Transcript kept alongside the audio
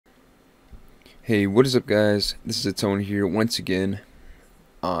Hey, what is up guys? This is Atone here once again.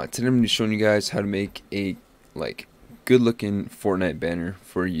 Today I'm going to be showing you guys how to make a good looking Fortnite banner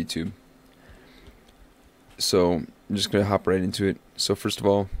for YouTube. So I'm just going to hop right into it. So first of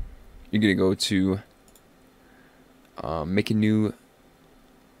all, you're going to go to make a new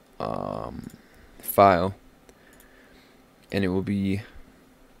file, and it will be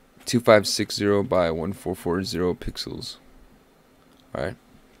 2560 by 1440 pixels. Alright.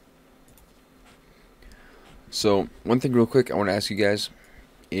 So one thing real quick I want to ask you guys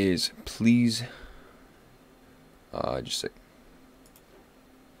is please just a sec.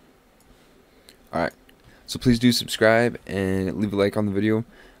 Alright, so please do subscribe and leave a like on the video.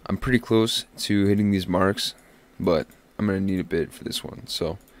 I'm pretty close to hitting these marks, but I'm gonna need a bit for this one.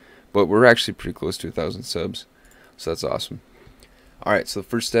 But we're actually pretty close to 1,000 subs, so that's awesome. Alright, so the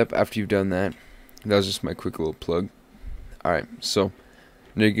first step after you've done that was just my quick little plug. Alright, so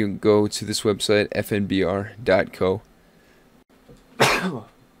now you can go to this website, fnbr.co.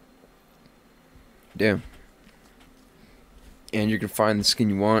 Damn. And you can find the skin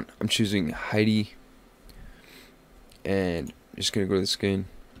you want. I'm choosing Heidi. And I'm just going to go to the skin.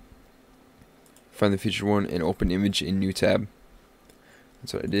 Find the featured one and open image in new tab.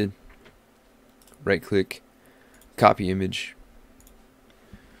 That's what I did. Right click. Copy image.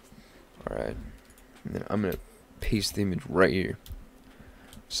 Alright. And then I'm going to paste the image right here.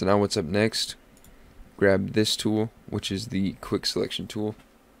 So now what's up next? Grab this tool, which is the quick selection tool.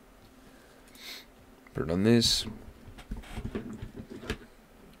 Put it on this.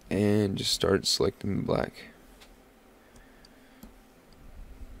 And just start selecting the black.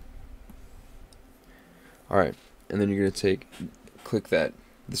 Alright, and then you're going to click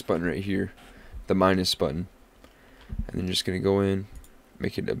this button right here, the minus button. And then just going to go in,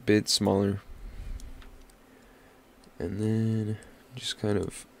 make it a bit smaller. And then just kind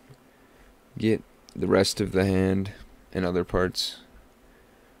of get the rest of the hand and other parts.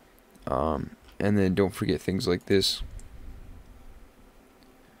 And then don't forget things like this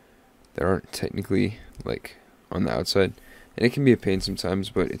that aren't technically on the outside. And it can be a pain sometimes,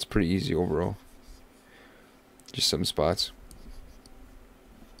 but it's pretty easy overall. Just some spots.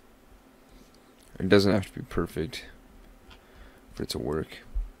 It doesn't have to be perfect for it to work.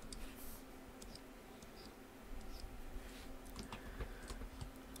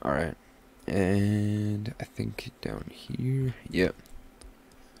 Alright, and I think down here, yep.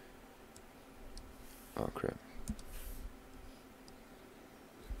 Oh crap.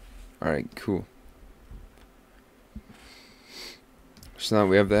 Alright, cool. So now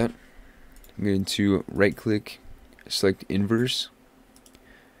we have that. I'm going to right click, select inverse,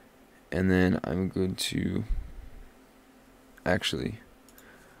 and then I'm going to actually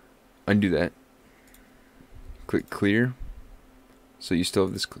undo that. Click clear. So you still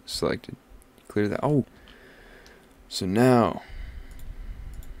have this selected. Clear that. Oh! So now,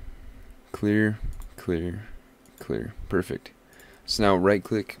 clear, clear, clear. Perfect. So now right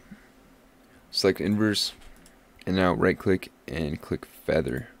click, select inverse, and now right click and click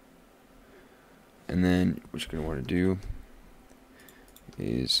feather. And then what you're going to want to do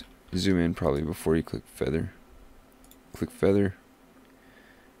is zoom in probably before you click feather. Click feather.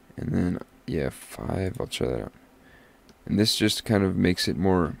 And then, yeah, 5. I'll try that out. And this just kind of makes it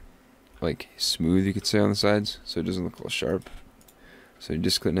more smooth, you could say, on the sides, so it doesn't look all sharp. So you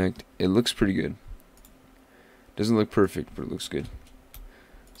disconnect. It looks pretty good. Doesn't look perfect, but it looks good.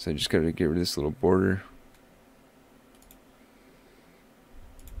 So I just gotta get rid of this little border.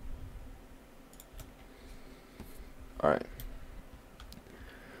 Alright.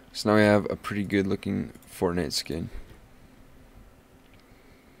 So now we have a pretty good looking Fortnite skin.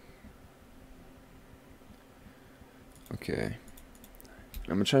 Okay.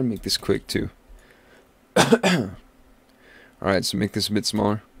 I'm gonna try to make this quick too. Alright, so make this a bit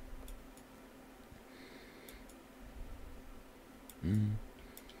smaller. I'm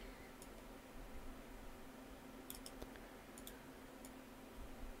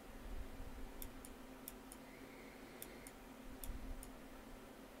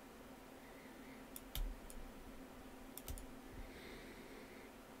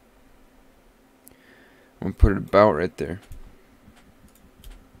gonna put it about right there.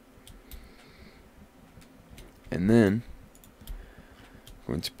 And then I'm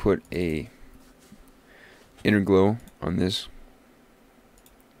going to put a inner glow on this.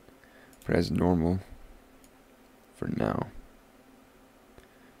 Put it as normal for now.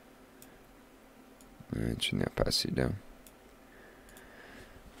 And turn the opacity down.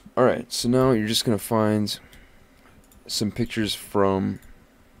 Alright, so now you're just gonna find some pictures from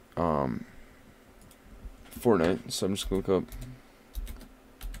Fortnite. So I'm just gonna look up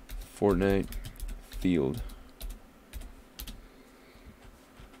Fortnite field.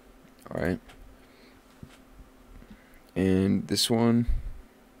 Alright. And this one,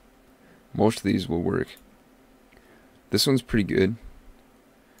 most of these will work. This one's pretty good.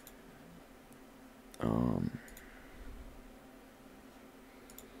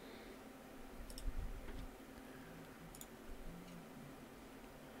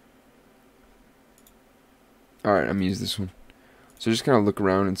 Alright, I'm gonna use this one. So just kind of look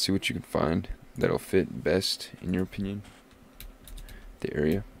around and see what you can find that'll fit best, in your opinion, the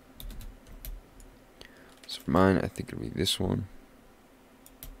area. So for mine, I think it'll be this one.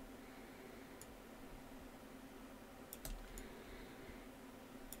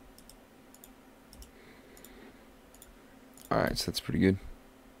 Alright, so that's pretty good.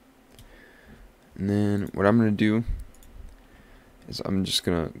 And then what I'm going to do is I'm just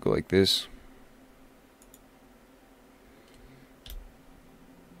going to go like this.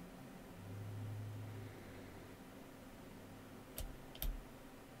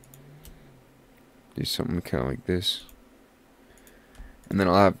 Do something kind of like this. And then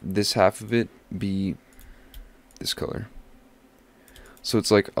I'll have this half of it be this color. So it's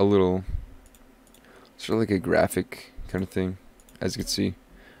like a little, sort of like a graphic kind of thing, as you can see.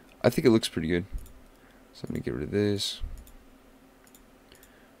 I think it looks pretty good. So I'm going to get rid of this.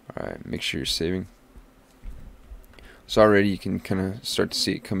 Alright, make sure you're saving. So already you can kind of start to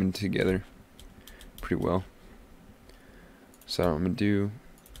see it coming together pretty well. So what I'm going to do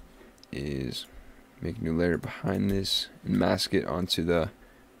is make a new layer behind this and mask it onto the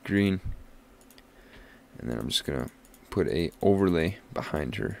green. And then I'm just going to put a overlay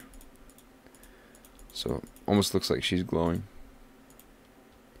behind her. So it almost looks like she's glowing.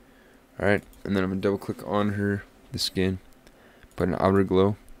 Alright, and then I'm going to double click on her, the skin, put an outer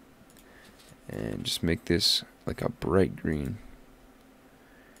glow, and just make this like a bright green.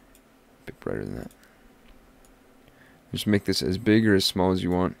 A bit brighter than that. Just make this as big or as small as you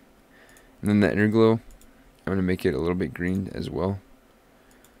want. And then the inner glow, I'm going to make it a little bit green as well,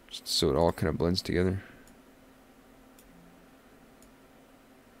 just so it all kind of blends together.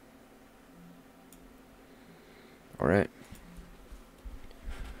 Alright.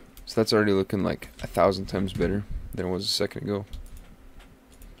 So that's already looking like 1,000 times better than it was a second ago.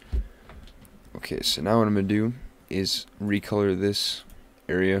 Okay, so now what I'm going to do is recolor this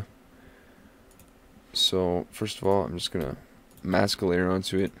area. So first of all, I'm just going to mask a layer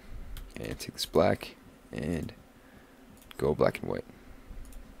onto it and take this black and go black and white.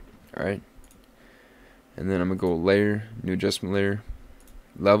 Alright. And then I'm going to go layer, new adjustment layer,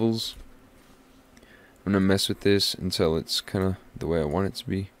 levels. I'm going to mess with this until it's kind of the way I want it to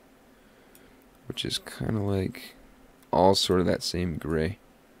be, which is kind of like all sort of that same gray.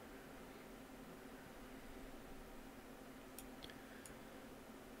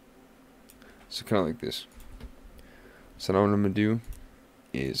 So kind of like this. So now what I'm going to do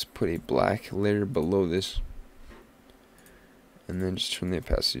is put a black layer below this and then just turn the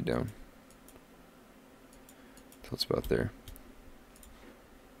opacity down until it's about there.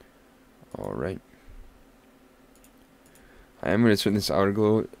 Alright. I am going to turn this outer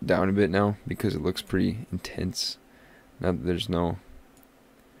glow down a bit now because it looks pretty intense now that there's no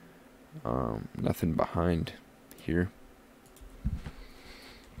nothing behind here.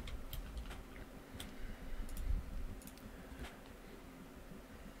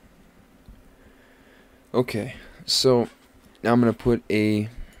 Okay, so now I'm going to put a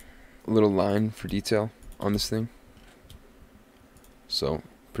little line for detail on this thing. So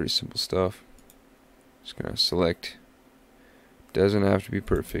pretty simple stuff. Just going to select. Doesn't have to be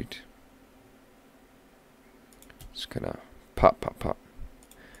perfect. Just kind of pop, pop, pop.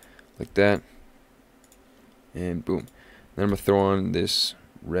 Like that. And boom. Then I'm going to throw on this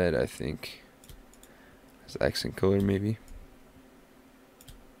red, I think. As accent color, maybe.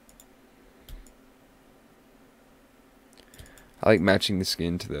 I like matching the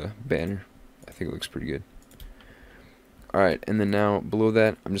skin to the banner. I think it looks pretty good. Alright, and then now below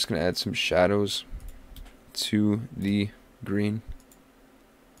that, I'm just going to add some shadows to the green.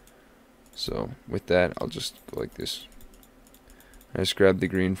 So with that, I'll just go like this. I just grab the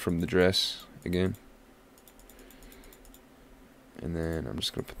green from the dress again, and then I'm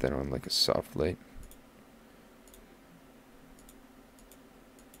just gonna put that on like a soft light.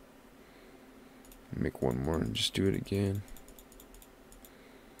 Make one more and just do it again.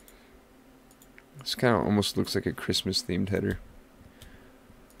 This kind of almost looks like a Christmas themed header.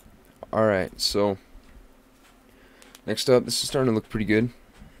 Alright, so next up, this is starting to look pretty good.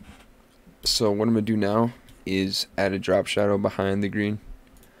 So what I'm going to do now is add a drop shadow behind the green.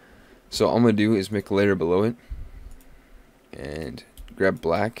 So all I'm going to do is make a layer below it and grab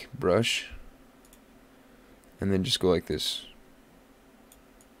black brush and then just go like this.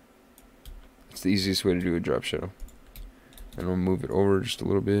 It's the easiest way to do a drop shadow. And we'll move it over just a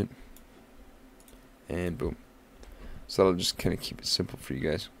little bit, and boom. So that'll just kind of keep it simple for you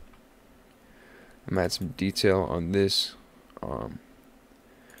guys. I'm gonna add some detail on this,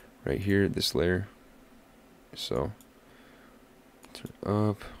 right here, this layer. So turn it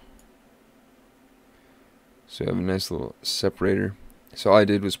up. So you have a nice little separator. So all I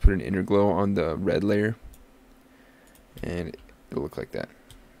did was put an inner glow on the red layer, and it'll look like that.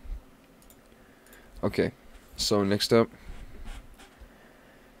 Okay, so next up,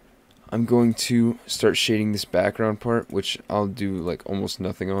 I'm going to start shading this background part, which I'll do like almost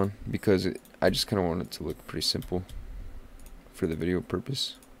nothing on, because I just kind of want it to look pretty simple for the video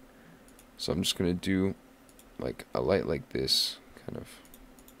purpose. So I'm just going to do like a light like this, kind of.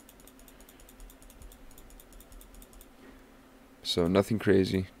 So nothing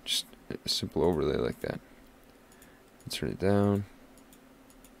crazy, just a simple overlay like that. Turn it down.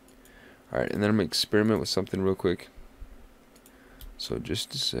 Alright, and then I'm going to experiment with something real quick. So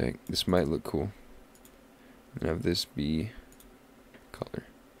just a sec, this might look cool. And have this be color.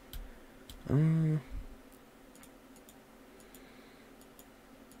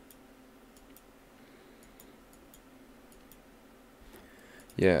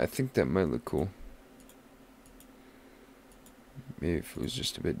 Yeah, I think that might look cool. Maybe if it was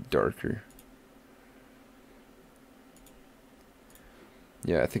just a bit darker.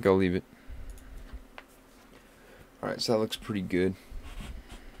 Yeah, I think I'll leave it. Alright, so that looks pretty good.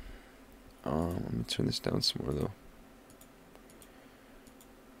 Let me turn this down some more though.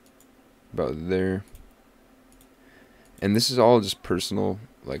 About there. And this is all just personal,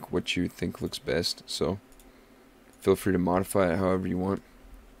 like what you think looks best, so feel free to modify it however you want.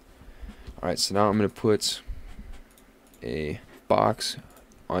 Alright, so now I'm going to put a box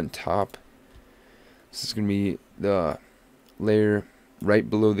on top. This is going to be the layer right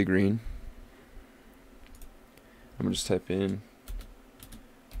below the green. I'm going to just type in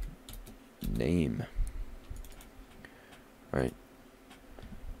name. Alright.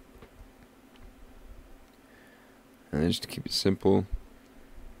 And then just to keep it simple,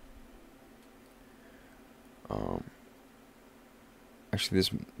 actually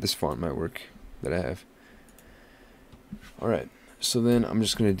this font might work that I have. Alright, so then I'm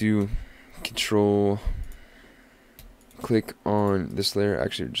just going to do control click on this layer,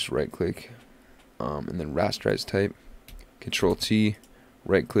 actually just right click, and then rasterize type, control T,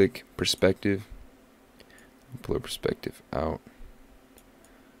 right click, perspective, pull our perspective out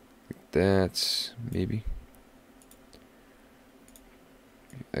like that, maybe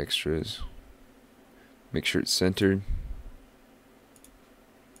extras, make sure it's centered.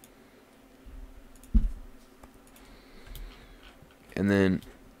 And then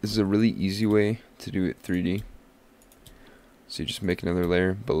this is a really easy way to do it 3D. So you just make another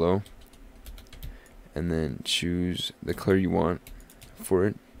layer below, and then choose the color you want for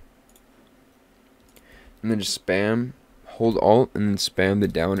it, and then just spam, hold Alt, and then spam the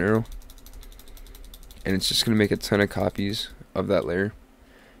down arrow, and it's just going to make a ton of copies of that layer.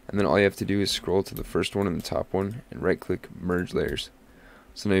 And then all you have to do is scroll to the first one and the top one, and right click merge layers.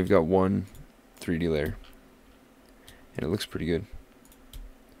 So now you've got one 3D layer, and it looks pretty good.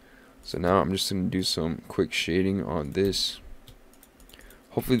 So now I'm just going to do some quick shading on this.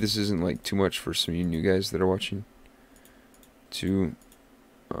 Hopefully this isn't like too much for some of you new guys that are watching to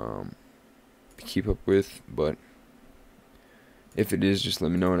keep up with, but if it is, just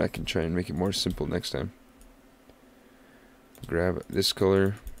let me know and I can try and make it more simple next time. Grab this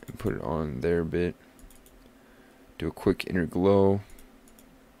color and put it on there a bit. Do a quick inner glow.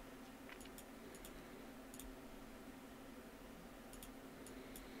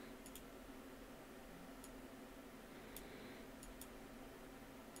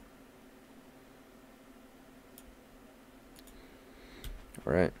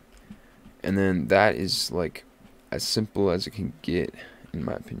 Alright, and then that is like as simple as it can get, in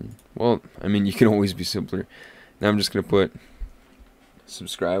my opinion. Well, I mean, you can always be simpler. Now I'm just going to put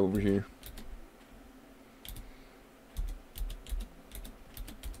subscribe over here.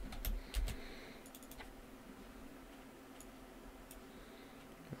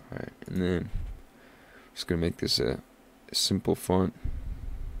 Alright, and then I'm just going to make this a simple font.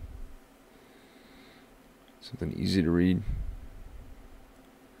 Something easy to read.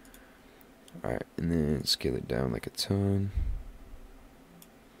 Alright, and then scale it down like a ton.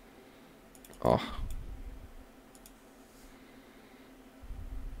 Oh.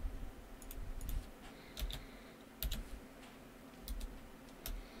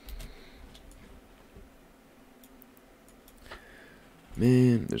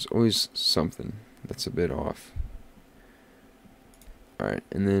 Man, there's always something. That's a bit off. Alright,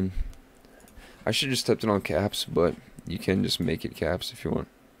 and then I should just typed it on caps, but you can just make it caps if you want,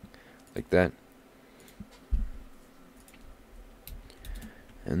 like that.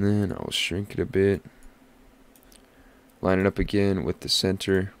 And then I'll shrink it a bit, line it up again with the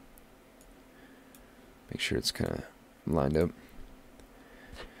center, make sure it's kind of lined up,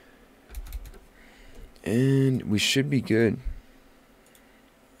 and we should be good.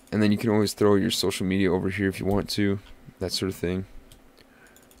 And then you can always throw your social media over here if you want to, that sort of thing.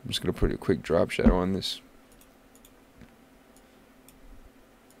 I'm just going to put a quick drop shadow on this.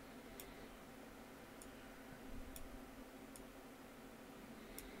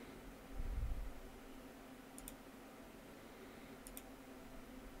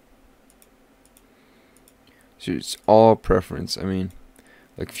 So it's all preference. I mean,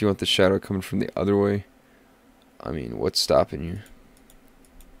 like if you want the shadow coming from the other way, I mean, what's stopping you?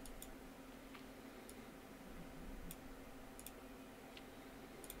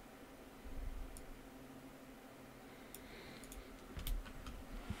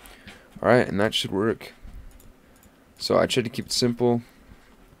 Alright, and that should work. So I tried to keep it simple.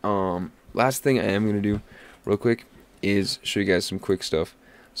 Last thing I am going to do real quick is show you guys some quick stuff.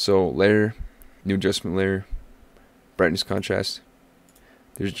 So layer, new adjustment layer, brightness contrast.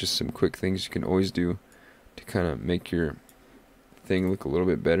 There's just some quick things you can always do to kind of make your thing look a little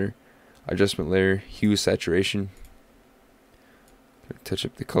bit better. Adjustment layer, hue, saturation. Touch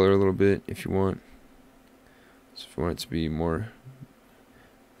up the color a little bit if you want. So if you want it to be more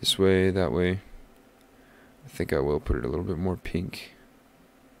this way, that way, I think I will put it a little bit more pink-ish.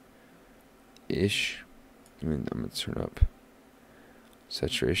 I mean, I'm going to turn up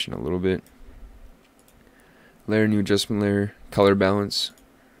saturation a little bit. Layer, new adjustment layer, color balance,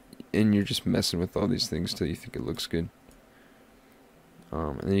 and you're just messing with all these things till you think it looks good.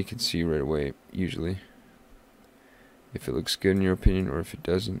 And then you can see right away, usually, if it looks good in your opinion or if it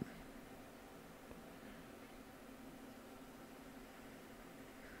doesn't.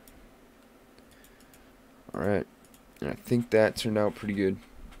 Alright, and I think that turned out pretty good.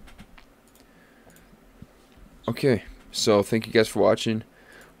 Okay, so thank you guys for watching.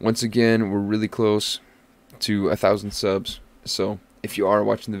 Once again, we're really close to 1,000 subs, so if you are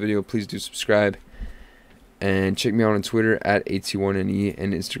watching the video, please do subscribe. And check me out on Twitter at AT1NE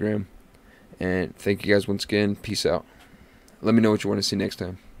and Instagram. And thank you guys once again. Peace out. Let me know what you want to see next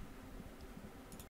time.